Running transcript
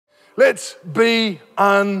Let's be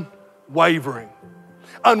unwavering.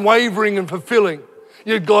 Unwavering in fulfilling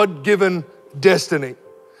your God-given destiny.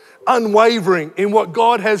 Unwavering in what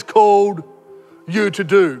God has called you to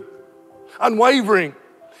do. Unwavering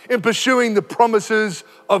in pursuing the promises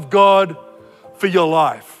of God for your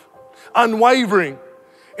life. Unwavering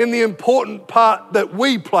in the important part that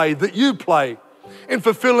we play, that you play, in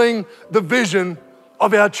fulfilling the vision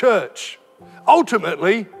of our church.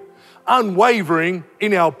 Ultimately, unwavering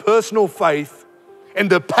in our personal faith and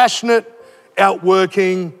the passionate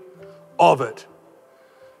outworking of it.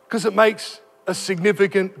 Because it makes a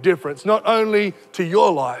significant difference, not only to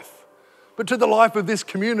your life, but to the life of this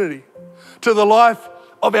community, to the life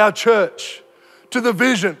of our church, to the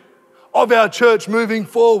vision of our church moving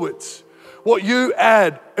forwards. What you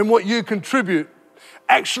add and what you contribute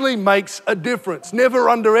actually makes a difference. Never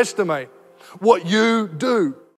underestimate what you do.